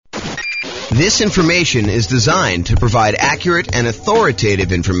This information is designed to provide accurate and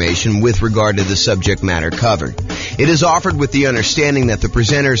authoritative information with regard to the subject matter covered. It is offered with the understanding that the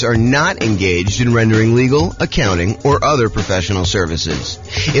presenters are not engaged in rendering legal, accounting, or other professional services.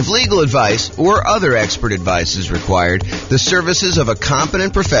 If legal advice or other expert advice is required, the services of a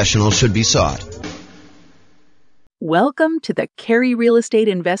competent professional should be sought. Welcome to the Carey Real Estate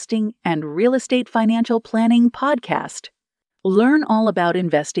Investing and Real Estate Financial Planning podcast. Learn all about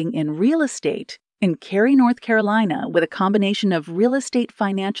investing in real estate in Carey, North Carolina, with a combination of real estate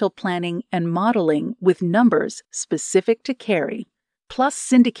financial planning and modeling with numbers specific to Carey, plus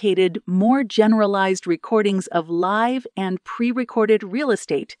syndicated, more generalized recordings of live and pre-recorded real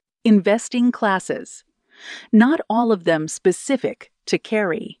estate investing classes, not all of them specific to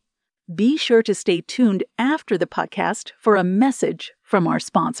Carey. Be sure to stay tuned after the podcast for a message from our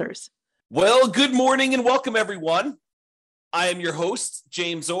sponsors. Well, good morning and welcome, everyone. I am your host,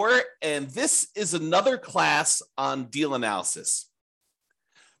 James Orr, and this is another class on deal analysis.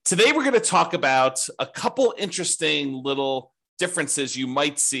 Today, we're going to talk about a couple interesting little differences you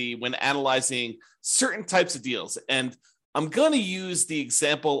might see when analyzing certain types of deals. And I'm going to use the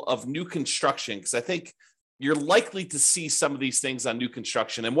example of new construction because I think you're likely to see some of these things on new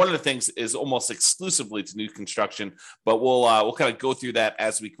construction. And one of the things is almost exclusively to new construction, but we'll kind of go through that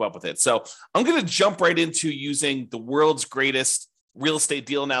as we come up with it. So I'm going to jump right into using the world's greatest real estate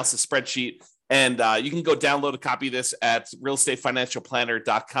deal analysis spreadsheet. And you can go download a copy of this at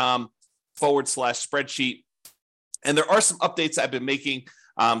realestatefinancialplanner.com/spreadsheet. And there are some updates I've been making.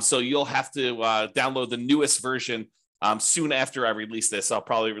 So you'll have to download the newest version soon after I release this. I'll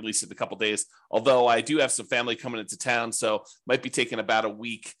probably release it in a couple days, although I do have some family coming into town, so might be taking about a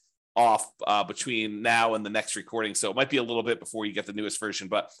week off between now and the next recording. So it might be a little bit before you get the newest version,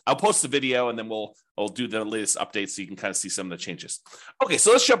 but I'll post the video and then we'll do the latest updates so you can kind of see some of the changes. Okay,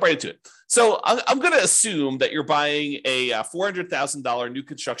 so let's jump right into it. So I'm going to assume that you're buying a $400,000 new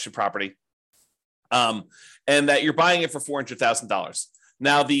construction property and that you're buying it for $400,000.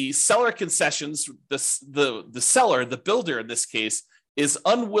 Now, the seller concessions, the seller, the builder in this case, is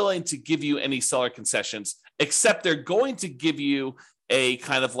unwilling to give you any seller concessions, except they're going to give you a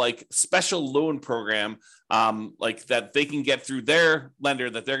kind of like special loan program like that they can get through their lender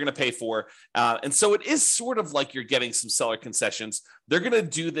that they're going to pay for. And so it is sort of like you're getting some seller concessions. They're going to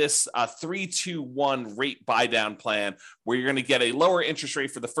do this 3-2-1 rate buy down plan where you're going to get a lower interest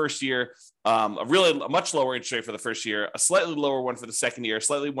rate for the first year, a much lower interest rate for the first year, a slightly lower one for the second year,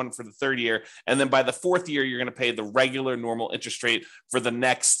 slightly one for the third year. And then by the fourth year, you're going to pay the regular normal interest rate for the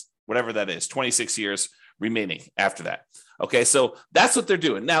next, whatever that is, 26 years remaining after that. Okay, so that's what they're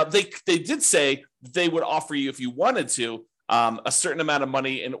doing. Now, they did say they would offer you, if you wanted to, a certain amount of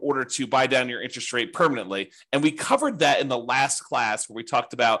money in order to buy down your interest rate permanently. And we covered that in the last class where we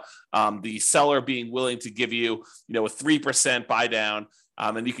talked about the seller being willing to give you, a 3% buy down,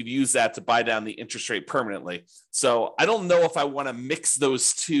 and you could use that to buy down the interest rate permanently. So I don't know if I want to mix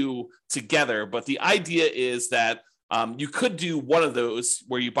those two together, but the idea is that you could do one of those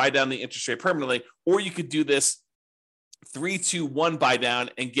where you buy down the interest rate permanently, or you could do this 3-2-1 buy down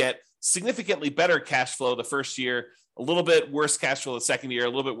and get significantly better cash flow the first year, a little bit worse cash flow the second year, a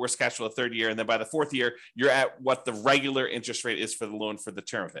little bit worse cash flow the third year. And then by the fourth year, you're at what the regular interest rate is for the loan for the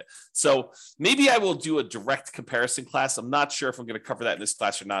term of it. So maybe I will do a direct comparison class. I'm not sure if I'm going to cover that in this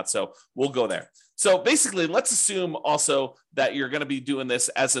class or not. So we'll go there. So basically, let's assume also that you're going to be doing this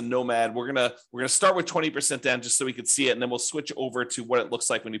as a nomad. We're going to start with 20% down just so we can see it. And then we'll switch over to what it looks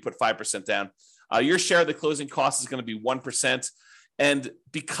like when you put 5% down. Your share of the closing cost is going to be 1%. And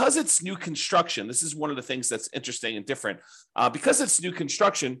because it's new construction, this is one of the things that's interesting and different. Because it's new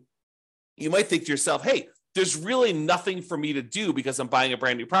construction, you might think to yourself, hey, there's really nothing for me to do because I'm buying a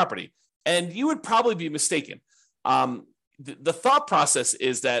brand new property. And you would probably be mistaken. The thought process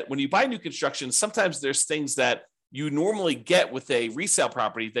is that when you buy new construction, sometimes there's things that you normally get with a resale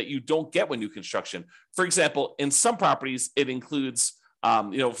property that you don't get with new construction. For example, in some properties, it includes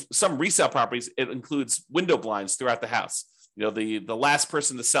some resale properties, it includes window blinds throughout the house. The last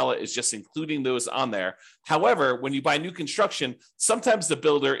person to sell it is just including those on there. However, when you buy new construction, sometimes the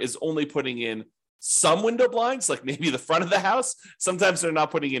builder is only putting in some window blinds, like maybe the front of the house. Sometimes they're not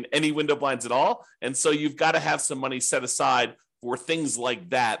putting in any window blinds at all. And so you've got to have some money set aside for things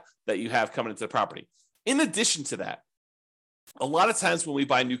like that you have coming into the property. In addition to that, a lot of times when we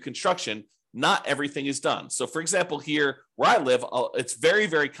buy new construction, not everything is done. So for example, here where I live, it's very,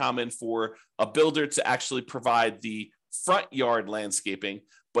 very common for a builder to actually provide the front yard landscaping,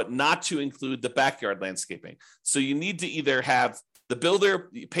 but not to include the backyard landscaping. So you need to either have the builder,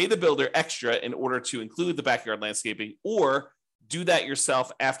 pay the builder extra in order to include the backyard landscaping, or do that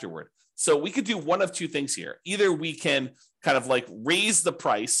yourself afterward. So we could do one of two things here. Either we can kind of like raise the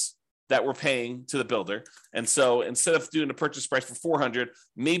price that we're paying to the builder. And so instead of doing a purchase price for 400,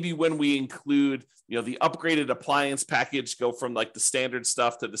 maybe when we include, the upgraded appliance package, go from like the standard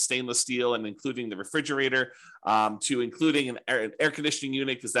stuff to the stainless steel and including the refrigerator, to including an air conditioning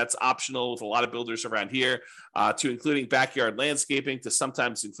unit, because that's optional with a lot of builders around here, to including backyard landscaping, to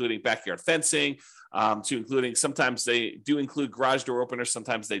sometimes including backyard fencing, to including, sometimes they do include garage door openers,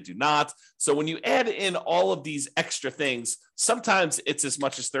 sometimes they do not. So when you add in all of these extra things, sometimes it's as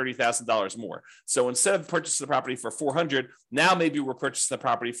much as $30,000 more. So instead of purchasing the property for 400, now maybe we're purchasing the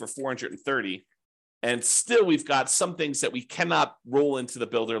property for 430. And still, we've got some things that we cannot roll into the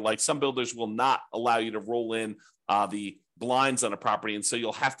builder. Like some builders will not allow you to roll in the blinds on a property. And so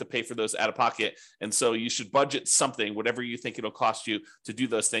you'll have to pay for those out of pocket. And so you should budget something, whatever you think it'll cost you to do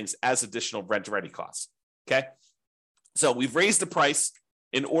those things, as additional rent ready costs. Okay. So we've raised the price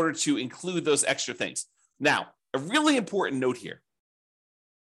in order to include those extra things. Now, a really important note here.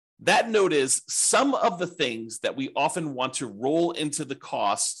 That note is some of the things that we often want to roll into the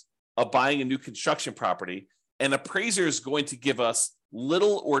cost of buying a new construction property, an appraiser is going to give us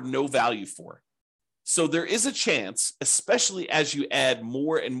little or no value for. So there is a chance, especially as you add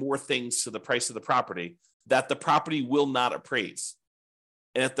more and more things to the price of the property, that the property will not appraise.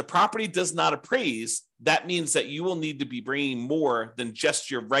 And if the property does not appraise, that means that you will need to be bringing more than just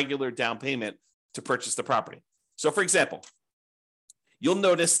your regular down payment to purchase the property. So for example, you'll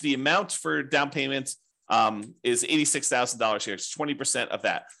notice the amount for down payment is $86,000 here. It's 20% of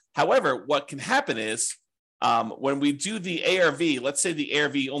that. However, what can happen is when we do the ARV, let's say the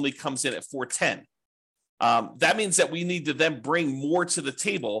ARV only comes in at 410. That means that we need to then bring more to the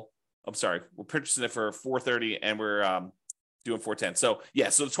table. I'm sorry, we're purchasing it for 430 and we're doing 410. So yeah,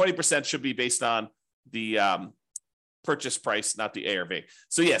 so the 20% should be based on the purchase price, not the ARV.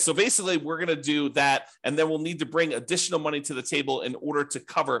 So yeah, so basically we're going to do that, and then we'll need to bring additional money to the table in order to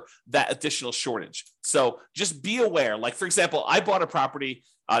cover that additional shortage. So just be aware, like for example, I bought a property,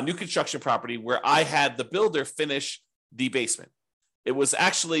 a new construction property, where I had the builder finish the basement. It was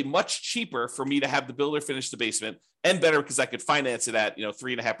actually much cheaper for me to have the builder finish the basement, and better because I could finance it at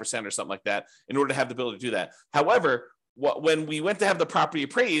 3.5% or something like that in order to have the builder do that. However, when we went to have the property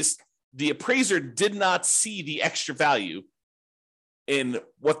appraised, the appraiser did not see the extra value in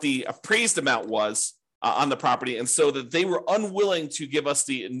what the appraised amount was on the property. And so that they were unwilling to give us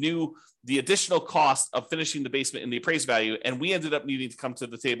the additional cost of finishing the basement in the appraised value. And we ended up needing to come to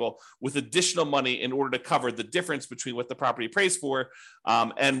the table with additional money in order to cover the difference between what the property appraised for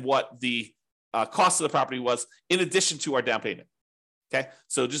and what the cost of the property was, in addition to our down payment. Okay.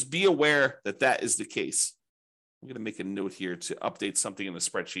 So just be aware that that is the case. I'm going to make a note here to update something in the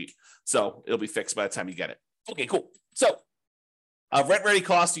spreadsheet, so it'll be fixed by the time you get it. Okay, cool. So rent ready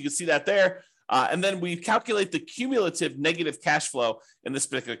cost, you can see that there. And then we calculate the cumulative negative cash flow in this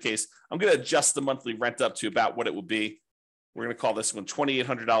particular case. I'm going to adjust the monthly rent up to about what it would be. We're going to call this one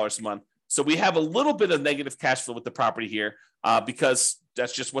 $2,800 a month. So we have a little bit of negative cash flow with the property here because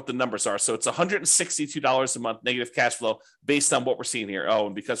that's just what the numbers are. So it's $162 a month negative cash flow based on what we're seeing here. Oh,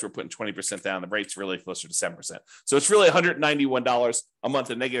 and because we're putting 20% down, the rate's really closer to 7%. So it's really $191 a month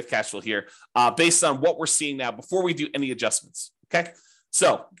of negative cash flow here based on what we're seeing now before we do any adjustments. Okay.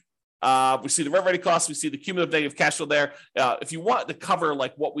 So we see the rent ready costs. We see the cumulative negative cash flow there. If you want to cover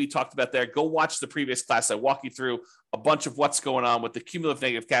like what we talked about there, go watch the previous class. I walk you through a bunch of what's going on with the cumulative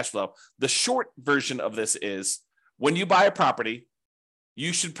negative cash flow. The short version of this is when you buy a property,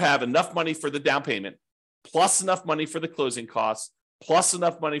 you should have enough money for the down payment, plus enough money for the closing costs, plus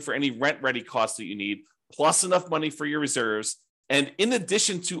enough money for any rent ready costs that you need, plus enough money for your reserves. And in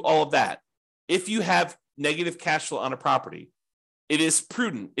addition to all of that, if you have negative cash flow on a property, it is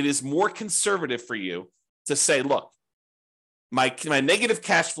prudent, it is more conservative for you to say, look, my negative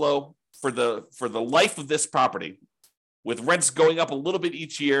cash flow for the life of this property, with rents going up a little bit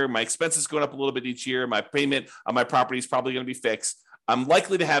each year, my expenses going up a little bit each year, my payment on my property is probably going to be fixed. I'm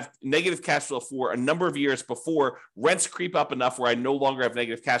likely to have negative cash flow for a number of years before rents creep up enough where I no longer have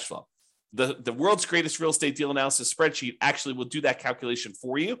negative cash flow. The world's greatest real estate deal analysis spreadsheet actually will do that calculation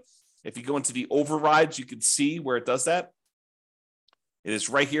for you. If you go into the overrides, you can see where it does that. It is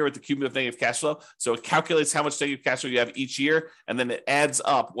right here with the cumulative negative cash flow. So it calculates how much negative cash flow you have each year, and then it adds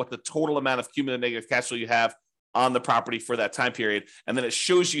up what the total amount of cumulative negative cash flow you have on the property for that time period. And then it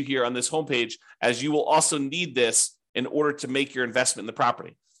shows you here on this homepage, as you will also need this in order to make your investment in the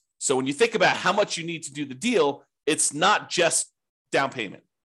property. So when you think about how much you need to do the deal, it's not just down payment.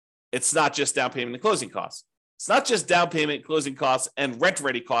 It's not just down payment and closing costs. It's not just down payment, closing costs, and rent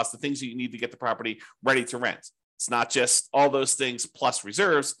ready costs, the things that you need to get the property ready to rent. It's not just all those things plus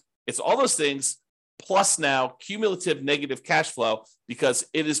reserves. It's all those things plus now cumulative negative cash flow, because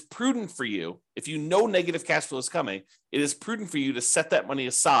it is prudent for you, if you know negative cash flow is coming, it is prudent for you to set that money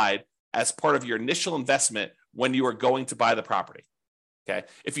aside as part of your initial investment when you are going to buy the property. Okay.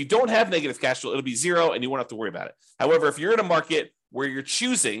 If you don't have negative cash flow, it'll be zero and you won't have to worry about it. However, if you're in a market where you're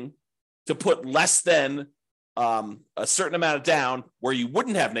choosing to put less than a certain amount of down where you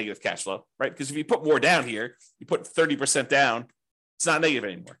wouldn't have negative cash flow, right? Because if you put more down here, you put 30% down, it's not negative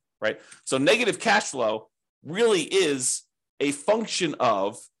anymore, right? So negative cash flow really is a function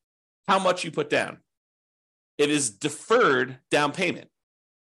of how much you put down. It is deferred down payment.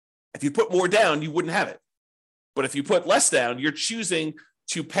 If you put more down, you wouldn't have it. But if you put less down, you're choosing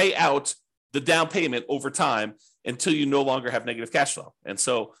to pay out the down payment over time until you no longer have negative cash flow. And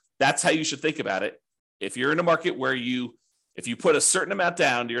so that's how you should think about it. If you're in a market where if you put a certain amount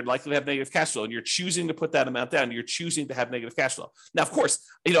down, you're likely to have negative cash flow, and you're choosing to put that amount down, you're choosing to have negative cash flow. Now, of course,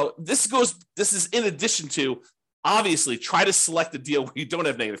 this is in addition to, obviously, try to select a deal where you don't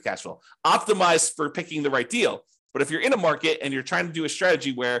have negative cash flow. Optimize for picking the right deal. But if you're in a market and you're trying to do a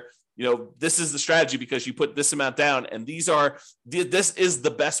strategy where, this is the strategy because you put this amount down, and this is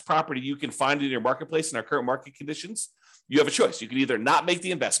the best property you can find in your marketplace in our current market conditions, you have a choice. You can either not make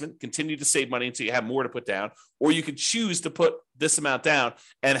the investment, continue to save money until you have more to put down, or you could choose to put this amount down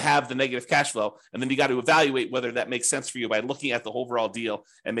and have the negative cash flow. And then you got to evaluate whether that makes sense for you by looking at the overall deal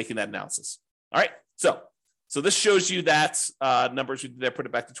and making that analysis. All right. So this shows you that numbers we did there, put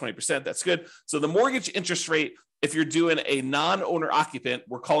it back to 20%. That's good. So the mortgage interest rate, if you're doing a non-owner occupant,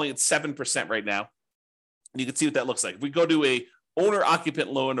 we're calling it 7% right now. And you can see what that looks like. If we go to a owner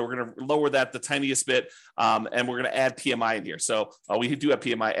occupant loan, we're going to lower that the tiniest bit, and we're going to add PMI in here. So we do have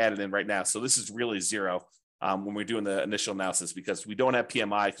PMI added in right now. So this is really zero when we're doing the initial analysis, because we don't have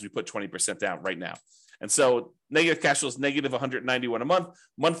PMI because we put 20% down right now. And so negative cash flow is negative $191 a month.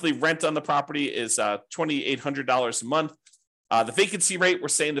 Monthly rent on the property is $2,800 a month. The vacancy rate, we're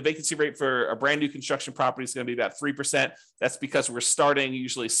saying the vacancy rate for a brand new construction property is going to be about 3%. That's because we're starting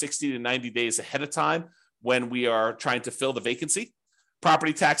usually 60 to 90 days ahead of time when we are trying to fill the vacancy.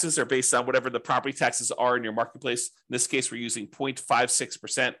 Property taxes are based on whatever the property taxes are in your marketplace. In this case, we're using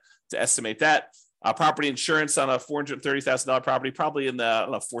 0.56% to estimate that. Property insurance on a $430,000 property, probably in the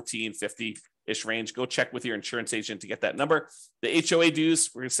 $1,450-ish range. Go check with your insurance agent to get that number. The HOA dues,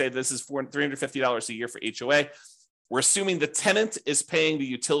 we're going to say this is $350 a year for HOA. We're assuming the tenant is paying the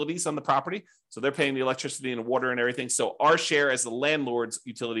utilities on the property. So they're paying the electricity and water and everything. So our share as the landlord's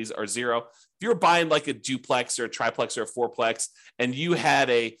utilities are zero. If you're buying like a duplex or a triplex or a fourplex, and you had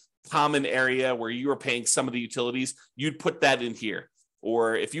a common area where you were paying some of the utilities, you'd put that in here.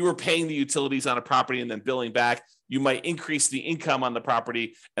 Or if you were paying the utilities on a property and then billing back, you might increase the income on the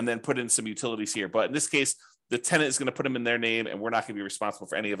property and then put in some utilities here. But in this case, the tenant is going to put them in their name, and we're not going to be responsible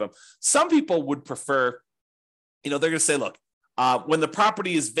for any of them. Some people would prefer, they're going to say, look, when the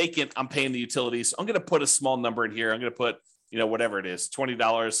property is vacant, I'm paying the utilities. So I'm going to put a small number in here. I'm going to put, whatever it is,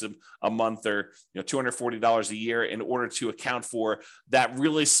 $20 a month or, $240 a year in order to account for that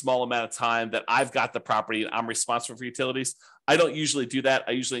really small amount of time that I've got the property and I'm responsible for utilities. I don't usually do that.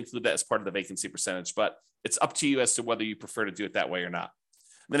 I usually include that as part of the vacancy percentage, but it's up to you as to whether you prefer to do it that way or not.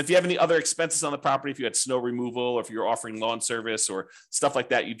 And then if you have any other expenses on the property, if you had snow removal or if you're offering lawn service or stuff like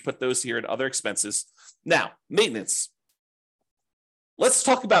that, you'd put those here in other expenses. Now, maintenance. Let's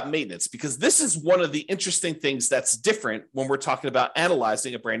talk about maintenance, because this is one of the interesting things that's different when we're talking about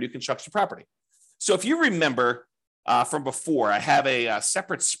analyzing a brand new construction property. So if you remember from before, I have a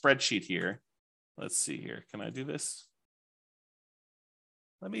separate spreadsheet here. Let's see here. Can I do this?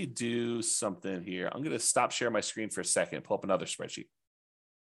 Let me do something here. I'm going to stop sharing my screen for a second and pull up another spreadsheet.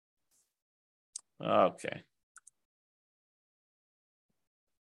 Okay.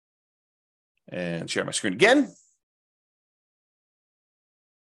 And share my screen again.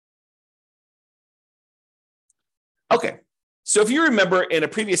 Okay, so if you remember in a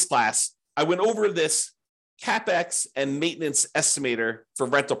previous class, I went over this CapEx and maintenance estimator for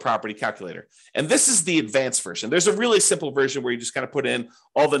rental property calculator. And this is the advanced version. There's a really simple version where you just kind of put in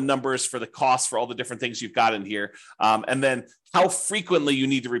all the numbers for the costs for all the different things you've got in here, and then how frequently you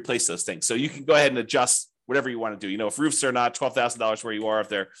need to replace those things. So you can go ahead and adjust whatever you want to do. If roofs are not $12,000 where you are, if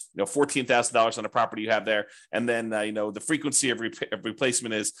they're $14,000 on a property you have there, and then the frequency of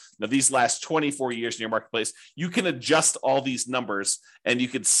replacement is these last 24 years in your marketplace, you can adjust all these numbers and you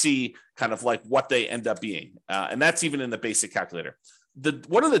can see kind of like what they end up being, and that's even in the basic calculator.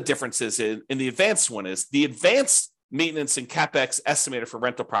 One of the differences in the advanced one is the advanced maintenance and CapEx estimator for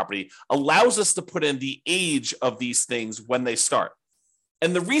rental property allows us to put in the age of these things when they start.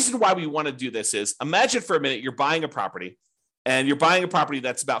 And the reason why we want to do this is, imagine for a minute you're buying a property and you're buying a property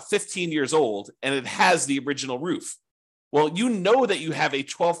that's about 15 years old and it has the original roof. Well, you know that you have a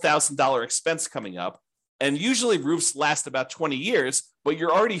 $12,000 expense coming up, and usually roofs last about 20 years, but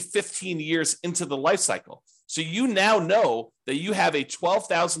you're already 15 years into the life cycle. So you now know that you have a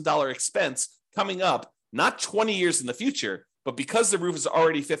 $12,000 expense coming up, not 20 years in the future, but because the roof is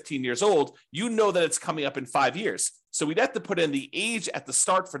already 15 years old, you know that it's coming up in 5 years. So we'd have to put in the age at the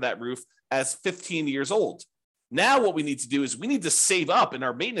start for that roof as 15 years old. Now what we need to do is we need to save up in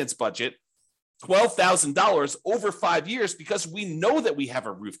our maintenance budget $12,000 over 5 years because we know that we have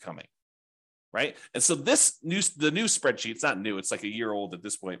a roof coming, right? And so the new spreadsheet, it's not new, it's like a year old at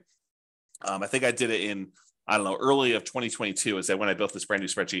this point. I think I did it in, early of 2022 is that when I built this brand new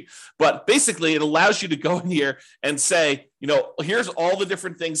spreadsheet. But basically, it allows you to go in here and say, here's all the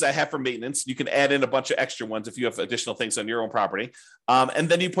different things I have for maintenance. You can add in a bunch of extra ones if you have additional things on your own property. And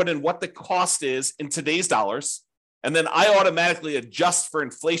then you put in what the cost is in today's dollars. And then I automatically adjust for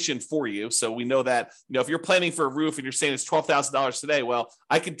inflation for you. So we know that, if you're planning for a roof and you're saying it's $12,000 today, well,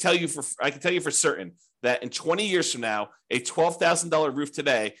 I can tell you for certain that in 20 years from now, a $12,000 roof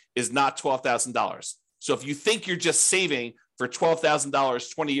today is not $12,000. So if you think you're just saving for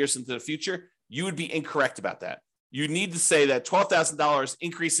 $12,000 20 years into the future, you would be incorrect about that. You need to say that $12,000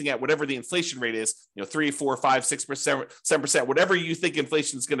 increasing at whatever the inflation rate is, 3, 4, 5, 6%, 7%, whatever you think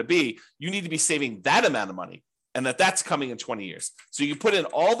inflation is going to be, you need to be saving that amount of money, and that's coming in 20 years. So you put in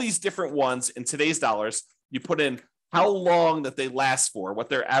all these different ones in today's dollars. You put in how long that they last for, what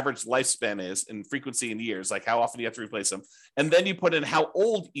their average lifespan is in frequency in years, like how often you have to replace them. And then you put in how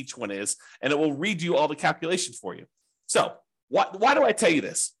old each one is, and it will redo all the calculations for you. So why do I tell you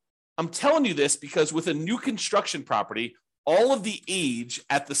this? I'm telling you this because with a new construction property, all of the age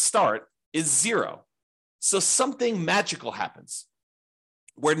at the start is 0. So something magical happens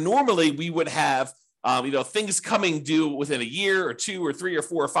where normally we would have things coming due within a year or 2 or 3 or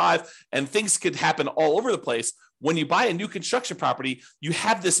 4 or 5, and things could happen all over the place. When you buy a new construction property, you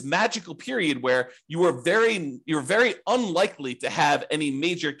have this magical period where you're very unlikely to have any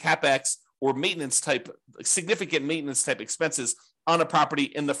major CapEx or significant maintenance type expenses on a property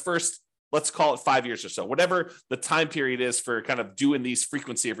in the first, let's call it 5 years or so, whatever the time period is for kind of doing these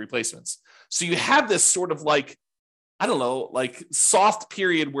frequency of replacements. So you have this sort of soft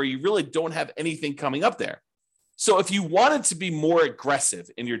period where you really don't have anything coming up there. So if you wanted to be more aggressive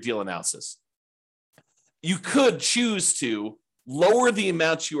in your deal analysis, you could choose to lower the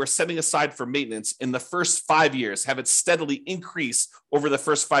amounts you are setting aside for maintenance in the first 5 years, have it steadily increase over the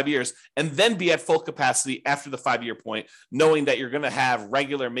first 5 years, and then be at full capacity after the 5-year point, knowing that you're going to have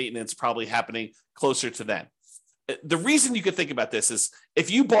regular maintenance probably happening closer to then. The reason you could think about this is if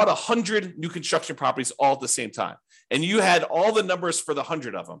you bought 100 new construction properties all at the same time, and you had all the numbers for the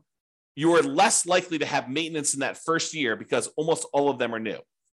 100 of them, you are less likely to have maintenance in that first year because almost all of them are new.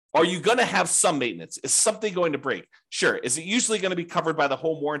 Are you going to have some maintenance? Is something going to break? Sure. Is it usually going to be covered by the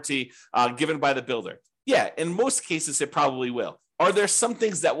home warranty given by the builder? Yeah, in most cases, it probably will. Are there some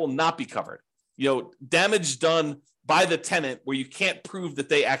things that will not be covered? Damage done by the tenant where you can't prove that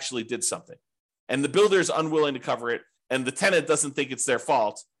they actually did something, and the builder is unwilling to cover it, and the tenant doesn't think it's their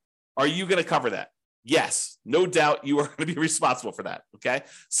fault. Are you going to cover that? Yes, no doubt you are going to be responsible for that. Okay.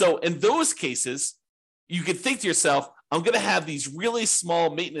 So in those cases, you could think to yourself, I'm going to have these really small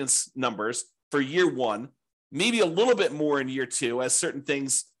maintenance numbers for year 1, maybe a little bit more in year 2, as certain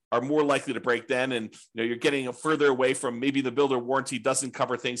things are more likely to break then. And you're getting further away from maybe the builder warranty doesn't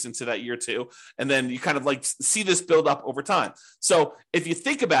cover things into that year 2. And then you kind of see this build up over time. So if you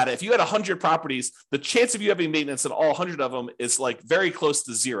think about it, if you had 100 properties, the chance of you having maintenance in all 100 of them is very close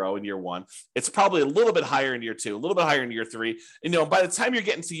to 0 in year 1. It's probably a little bit higher in year 2, a little bit higher in year 3. By the time you're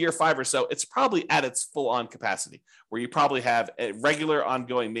getting to year 5 or so, it's probably at its full on capacity where you probably have a regular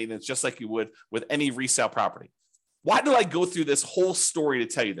ongoing maintenance, just like you would with any resale property. Why do I go through this whole story to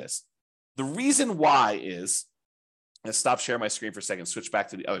tell you this? The reason why is, let's stop sharing my screen for a second, switch back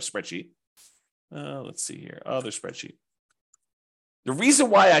to the other spreadsheet. Let's see here, other spreadsheet. The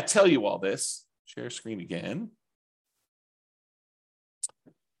reason why I tell you all this, share screen again,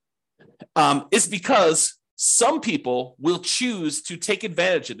 is because some people will choose to take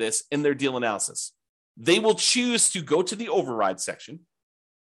advantage of this in their deal analysis. They will choose to go to the override section.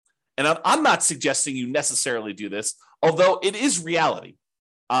 And I'm not suggesting you necessarily do this, although it is reality.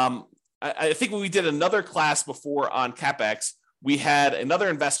 I think when we did another class before on CapEx, we had another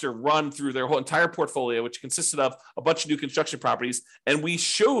investor run through their whole entire portfolio, which consisted of a bunch of new construction properties. And we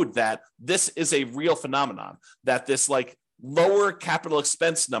showed that this is a real phenomenon, that this lower capital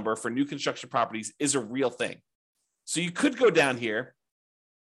expense number for new construction properties is a real thing. So you could go down here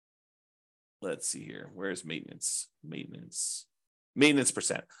let's see here. Where's maintenance? Maintenance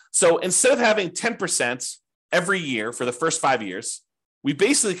percent. So instead of having 10% every year for the first 5 years, we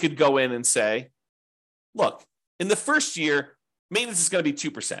basically could go in and say, look, in the first year, maintenance is going to be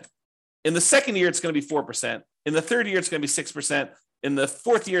 2%. In the second year, it's going to be 4%. In the third year, it's going to be 6%. In the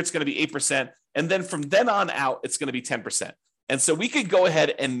fourth year, it's going to be 8%. And then from then on out, it's going to be 10%. And so we could go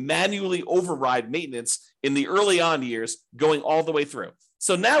ahead and manually override maintenance in the early on years going all the way through.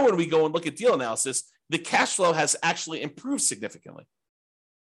 So now when we go and look at deal analysis, the cash flow has actually improved significantly,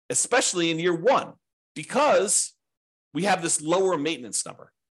 especially in year one, because we have this lower maintenance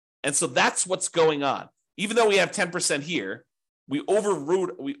number. And so that's what's going on. Even though we have 10% here, we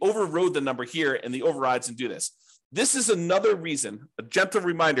overrode the number here in the overrides and do this. This is another reason, a gentle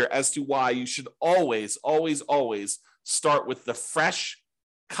reminder as to why you should always, always, always start with the fresh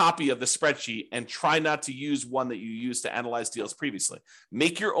copy of the spreadsheet and try not to use one that you used to analyze deals previously.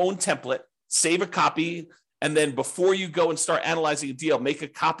 Make your own template, save a copy, and then before you go and start analyzing a deal, make a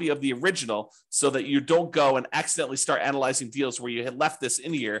copy of the original so that you don't go and accidentally start analyzing deals where you had left this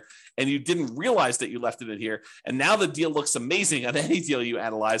in here and you didn't realize that you left it in here. And now the deal looks amazing on any deal you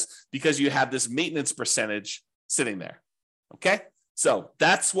analyze because you have this maintenance percentage sitting there. Okay? So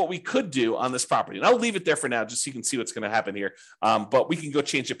that's what we could do on this property. And I'll leave it there for now just so you can see what's going to happen here. But we can go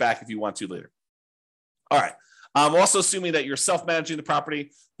change it back if you want to later. All right. I'm also assuming that you're self-managing the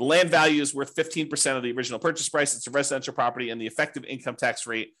property. The land value is worth 15% of the original purchase price. It's a residential property, and the effective income tax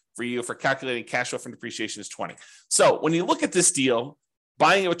rate for you for calculating cash flow from depreciation is 20. So when you look at this deal,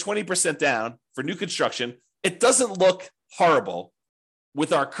 buying it with 20% down for new construction, it doesn't look horrible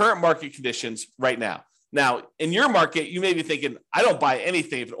with our current market conditions right now. Now, in your market, you may be thinking, I don't buy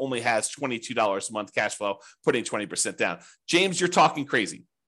anything if it only has $22 a month cash flow, putting 20% down. James, you're talking crazy.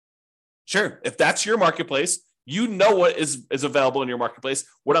 Sure, if that's your marketplace, you know what is available in your marketplace.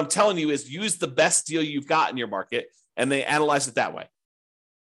 What I'm telling you is use the best deal you've got in your market, and they analyze it that way.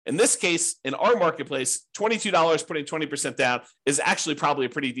 In this case, in our marketplace, $22 putting 20% down is actually probably a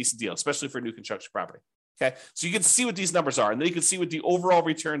pretty decent deal, especially for new construction property. Okay, so you can see what these numbers are, and then you can see what the overall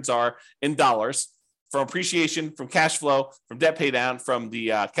returns are in dollars from appreciation, from cash flow, from debt pay down, from the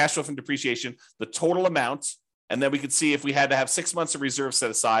cash flow from depreciation, the total amount. And then we could see if we had to have 6 months of reserves set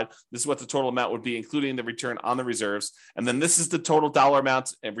aside, this is what the total amount would be, including the return on the reserves. And then this is the total dollar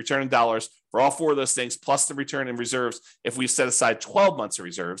amount and return in dollars for all four of those things, plus the return in reserves if we set aside 12 months of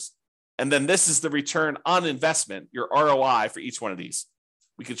reserves. And then this is the return on investment, your ROI for each one of these.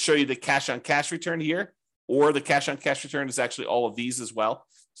 We could show you the cash on cash return here, or the cash on cash return is actually all of these as well.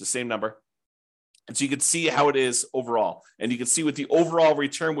 It's the same number. And so you can see how it is overall. And you can see what the overall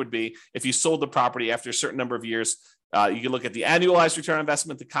return would be if you sold the property after a certain number of years. You can look at the annualized return on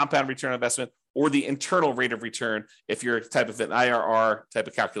investment, the compound return on investment, or the internal rate of return if you're type of an IRR type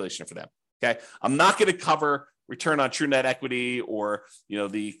of calculation for them. Okay. I'm not going to cover return on true net equity or,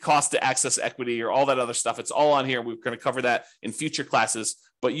 the cost to access equity or all that other stuff. It's all on here. We're going to cover that in future classes,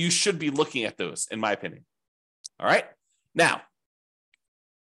 but you should be looking at those, in my opinion. All right. Now,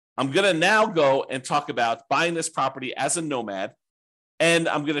 I'm going to now go and talk about buying this property as a nomad, and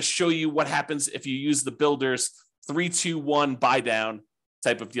I'm going to show you what happens if you use the builder's 3-2-1 buy down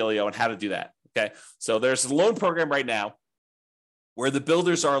type of dealio and how to do that. Okay, so there's a loan program right now where the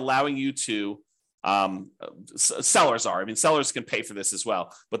builders are allowing you to, sellers are. I mean, sellers can pay for this as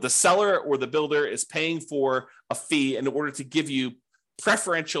well, but the seller or the builder is paying for a fee in order to give you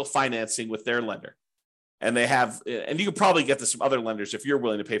preferential financing with their lender. And they have, and you could probably get this from other lenders if you're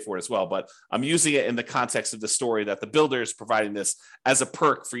willing to pay for it as well. But I'm using it in the context of the story that the builder is providing this as a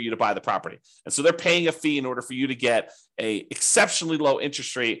perk for you to buy the property. And so they're paying a fee in order for you to get a exceptionally low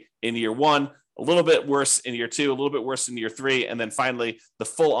interest rate in year one, a little bit worse in year two, a little bit worse in year three, and then finally the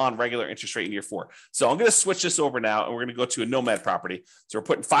full on regular interest rate in year four. So I'm going to switch this over now, and we're going to go to a nomad property. So we're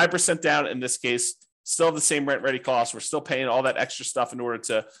putting 5% down in this case, still have the same rent ready costs. We're still paying all that extra stuff in order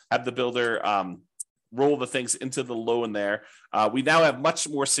to have the builder roll the things into the loan there. We now have much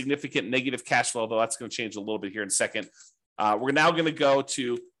more significant negative cash flow, though that's going to change a little bit here in a second. We're now going to go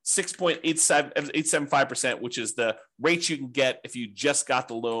to 6.875%, which is the rate you can get if you just got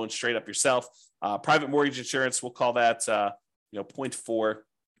the loan straight up yourself. Private mortgage insurance, we'll call that 0.4 or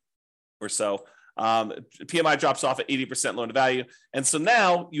so. PMI drops off at 80% loan to value. And so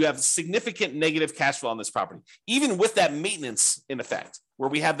now you have significant negative cash flow on this property, even with that maintenance in effect, where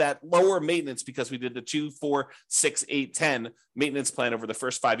we have that lower maintenance because we did the 2, 4, 6, 8, 10 maintenance plan over the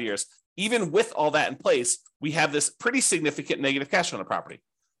first 5 years. Even with all that in place, we have this pretty significant negative cash flow on the property.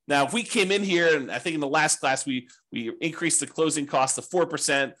 Now, if we came in here, and I think in the last class, we increased the closing cost to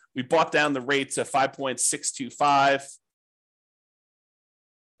 4%. We brought down the rate to 5.625.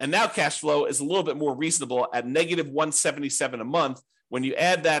 And now cash flow is a little bit more reasonable at negative 177 a month. When you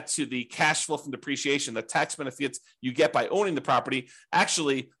add that to the cash flow from depreciation, the tax benefits you get by owning the property,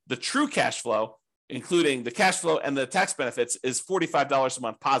 actually the true cash flow, including the cash flow and the tax benefits, is $45 a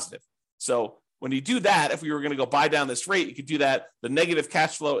month positive. So when you do that, if we were going to go buy down this rate, you could do that. The negative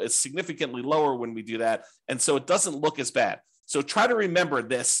cash flow is significantly lower when we do that. And so it doesn't look as bad. So try to remember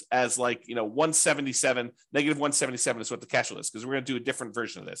this as like, 177, negative 177 is what the cash flow is, because we're going to do a different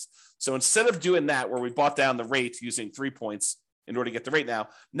version of this. So instead of doing that, where we bought down the rate using 3 points in order to get the rate now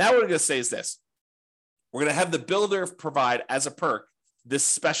what we're going to say is this. We're going to have the builder provide as a perk this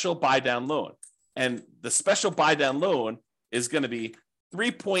special buy down loan. And the special buy down loan is going to be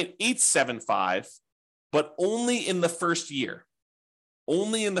 3.875, but only in the first year.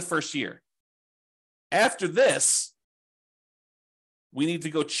 Only in the first year. After this, we need to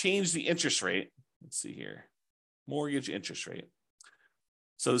go change the interest rate. Let's see here. Mortgage interest rate.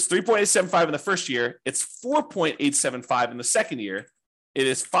 So it's 3.875 in the first year. It's 4.875 in the second year. It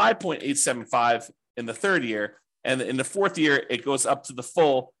is 5.875 in the third year. And in the fourth year, it goes up to the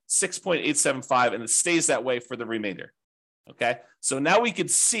full 6.875, and it stays that way for the remainder. Okay. So now we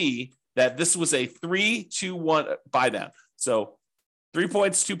could see that this was a 3-2-1 buy down. So 3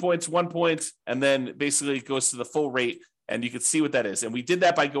 points, 2 points, 1 point, and then basically it goes to the full rate. And you can see what that is. And we did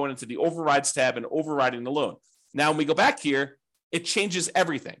that by going into the overrides tab and overriding the loan. Now, when we go back here, it changes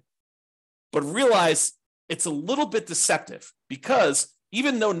everything. But realize it's a little bit deceptive, because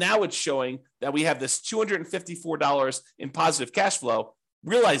even though now it's showing that we have this $254 in positive cash flow,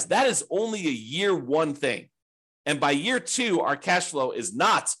 realize that is only a year one thing. And by year two, our cash flow is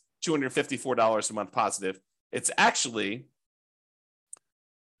not $254 a month positive. It's actually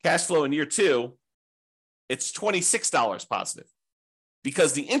cash flow in year two, it's $26 positive,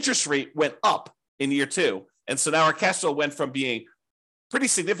 because the interest rate went up in year two. And so now our cash flow went from being pretty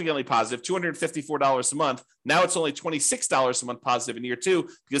significantly positive, $254 a month. Now it's only $26 a month positive in year two,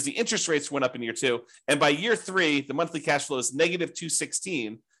 because the interest rates went up in year two. And by year three, the monthly cash flow is negative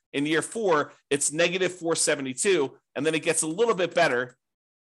 $216. In year four, it's negative $472. And then it gets a little bit better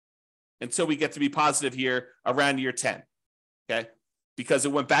until we get to be positive here around year 10. Okay. Because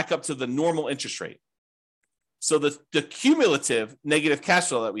it went back up to the normal interest rate. So the cumulative negative cash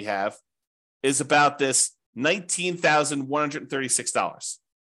flow that we have is about this $19,136.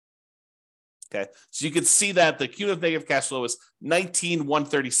 Okay, so you can see that the cumulative negative cash flow is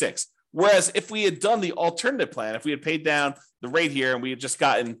 $19,136. Whereas if we had done the alternative plan, if we had paid down the rate here and we had just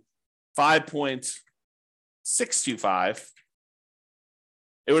gotten 5.625,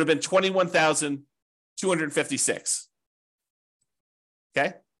 it would have been $21,256.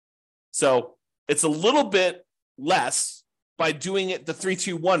 Okay, so it's a little bit less by doing it the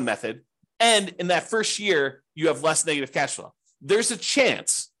 3-2-1 method. And in that first year, you have less negative cash flow. There's a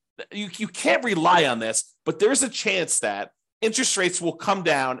chance, you can't rely on this, but there's a chance that interest rates will come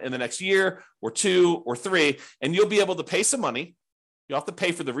down in the next year or two or three, and you'll be able to pay some money. You'll have to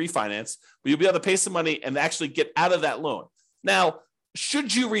pay for the refinance, but you'll be able to pay some money and actually get out of that loan. Now,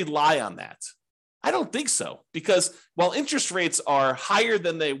 should you rely on that? I don't think so, because while interest rates are higher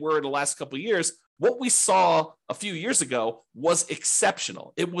than they were in the last couple of years, what we saw a few years ago was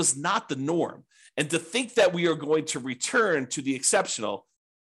exceptional. It was not the norm. And to think that we are going to return to the exceptional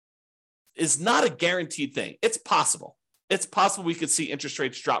is not a guaranteed thing. It's possible. It's possible we could see interest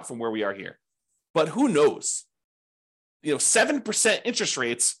rates drop from where we are here. But who knows? 7% interest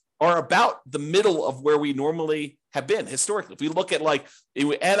rates are about the middle of where we normally have been historically. If we look at if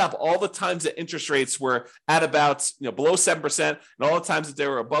we add up all the times that interest rates were at about, below 7% and all the times that they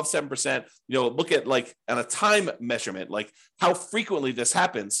were above 7%, look at on a time measurement, how frequently this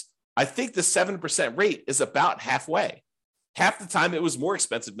happens. I think the 7% rate is about halfway. Half the time it was more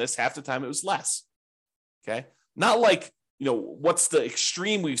expensive than this, half the time it was less. Okay. Not what's the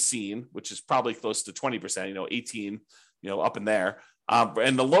extreme we've seen, which is probably close to 20%, 18, up in there.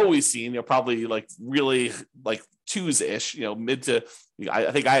 And the low we've seen, probably really twos-ish, mid to,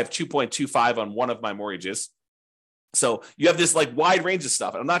 I think I have 2.25 on one of my mortgages. So you have this wide range of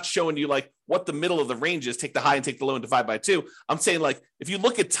stuff. And I'm not showing you what the middle of the range is, take the high and take the low and divide by 2. I'm saying if you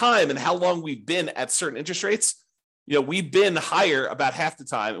look at time and how long we've been at certain interest rates, we've been higher about half the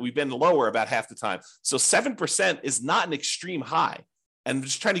time and we've been lower about half the time. So 7% is not an extreme high. And I'm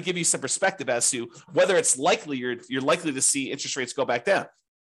just trying to give you some perspective as to whether it's likely you're likely to see interest rates go back down.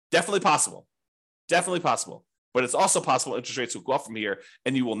 Definitely possible. Definitely possible. But it's also possible interest rates will go up from here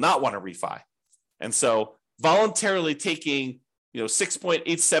and you will not want to refi. And so voluntarily taking,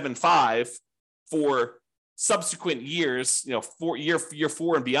 6.875 for subsequent years, for year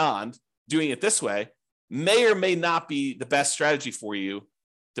 4 and beyond, doing it this way may or may not be the best strategy for you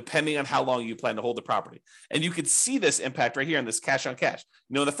depending on how long you plan to hold the property. And you can see this impact right here in this cash on cash.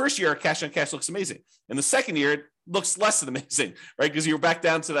 The first year, cash on cash looks amazing. In the second year, it looks less than amazing, right? Because you're back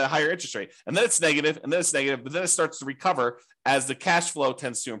down to the higher interest rate. And then it's negative, and then it's negative, but then it starts to recover as the cash flow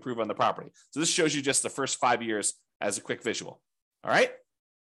tends to improve on the property. So this shows you just the first 5 years as a quick visual. All right.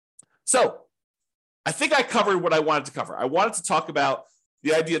 So I think I covered what I wanted to cover. I wanted to talk about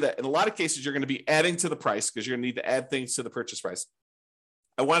the idea that in a lot of cases, you're going to be adding to the price because you're going to need to add things to the purchase price.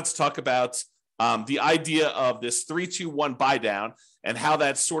 I wanted to talk about the idea of this 3-2-1 buy down and how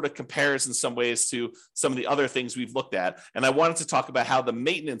that sort of compares in some ways to some of the other things we've looked at. And I wanted to talk about how the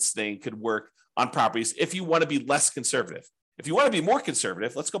maintenance thing could work on properties if you want to be less conservative. If you want to be more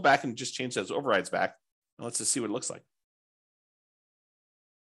conservative, let's go back and just change those overrides back. And let's just see what it looks like.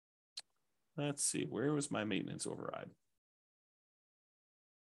 Let's see, where was my maintenance override?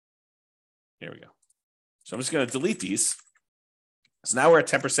 Here we go. So I'm just going to delete these. So now we're at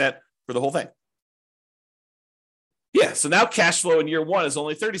 10% for the whole thing. Yeah, so now cash flow in year one is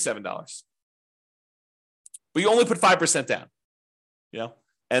only $37. But you only put 5% down.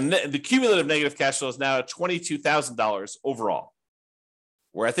 And the cumulative negative cash flow is now at $22,000 overall,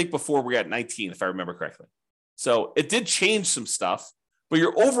 where I think before we were at 19, if I remember correctly. So it did change some stuff, but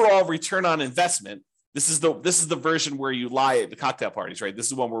your overall return on investment, this is the version where you lie at the cocktail parties, right? This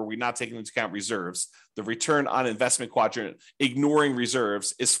is the one where we're not taking into account reserves. The return on investment quadrant, ignoring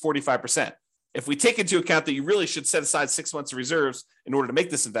reserves, is 45%. If we take into account that you really should set aside 6 months of reserves in order to make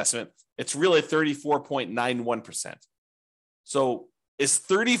this investment, it's really 34.91%. So is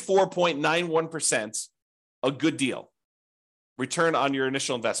 34.91% a good deal? Return on your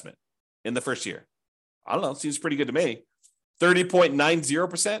initial investment in the first year? I don't know. Seems pretty good to me.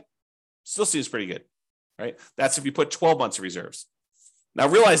 30.90% still seems pretty good, right? That's if you put 12 months of reserves. Now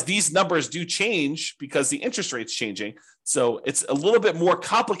realize these numbers do change because the interest rate's changing. So it's a little bit more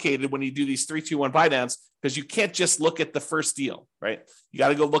complicated when you do these 3-2-1 buy downs because you can't just look at the first deal, right? You got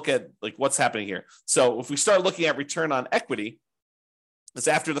to go look at like what's happening here. So if we start looking at return on equity, it's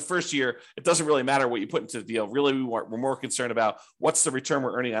after the first year, it doesn't really matter what you put into the deal. Really, we're more concerned about what's the return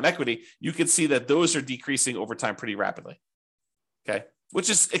we're earning on equity. You can see that those are decreasing over time pretty rapidly, okay? Which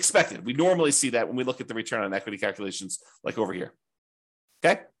is expected. We normally see that when we look at the return on equity calculations like over here,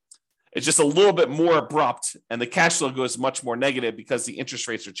 okay? It's just a little bit more abrupt, and the cash flow goes much more negative because the interest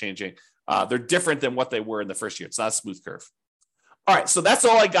rates are changing. They're different than what they were in the first year. It's not a smooth curve. All right, so that's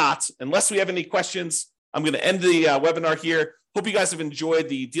all I got. Unless we have any questions, I'm going to end the webinar here. Hope you guys have enjoyed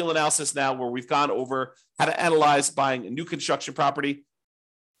the deal analysis now where we've gone over how to analyze buying a new construction property.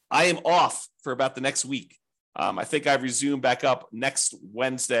 I am off for about the next week. I think I resume back up next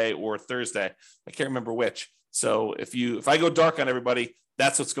Wednesday or Thursday. I can't remember which. So if I go dark on everybody,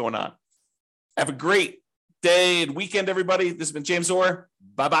 that's what's going on. Have a great day and weekend, everybody. This has been James Orr.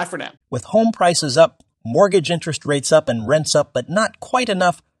 Bye-bye for now. With home prices up, mortgage interest rates up, and rents up, but not quite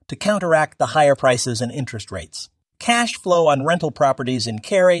enough to counteract the higher prices and interest rates, cash flow on rental properties in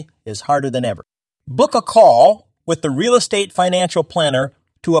Cary is harder than ever. Book a call with the Real Estate Financial Planner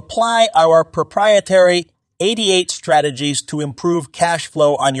to apply our proprietary 88 strategies to improve cash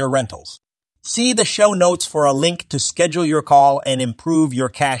flow on your rentals. See the show notes for a link to schedule your call and improve your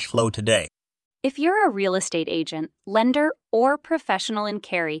cash flow today. If you're a real estate agent, lender, or professional in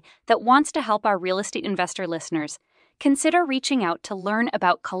Cary that wants to help our real estate investor listeners, consider reaching out to learn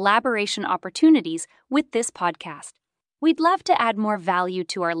about collaboration opportunities with this podcast. We'd love to add more value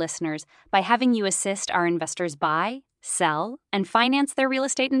to our listeners by having you assist our investors buy, sell, and finance their real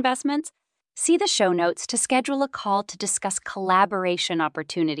estate investments. See the show notes to schedule a call to discuss collaboration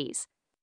opportunities.